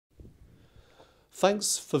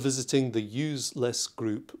Thanks for visiting the Use Less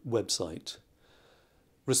Group website.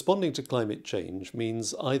 Responding to climate change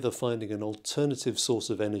means either finding an alternative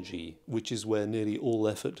source of energy, which is where nearly all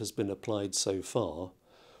effort has been applied so far,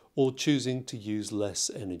 or choosing to use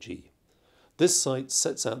less energy. This site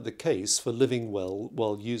sets out the case for living well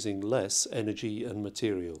while using less energy and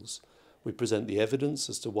materials. We present the evidence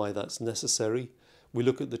as to why that's necessary, we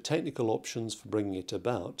look at the technical options for bringing it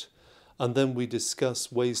about, and then we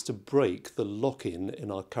discuss ways to break the lock-in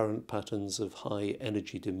in our current patterns of high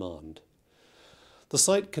energy demand. The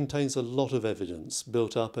site contains a lot of evidence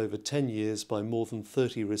built up over 10 years by more than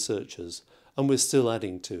 30 researchers, and we're still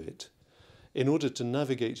adding to it. In order to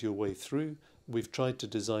navigate your way through, we've tried to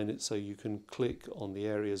design it so you can click on the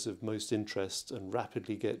areas of most interest and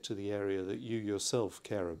rapidly get to the area that you yourself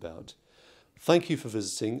care about. Thank you for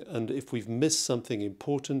visiting, and if we've missed something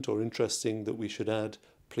important or interesting that we should add,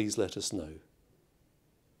 please let us know.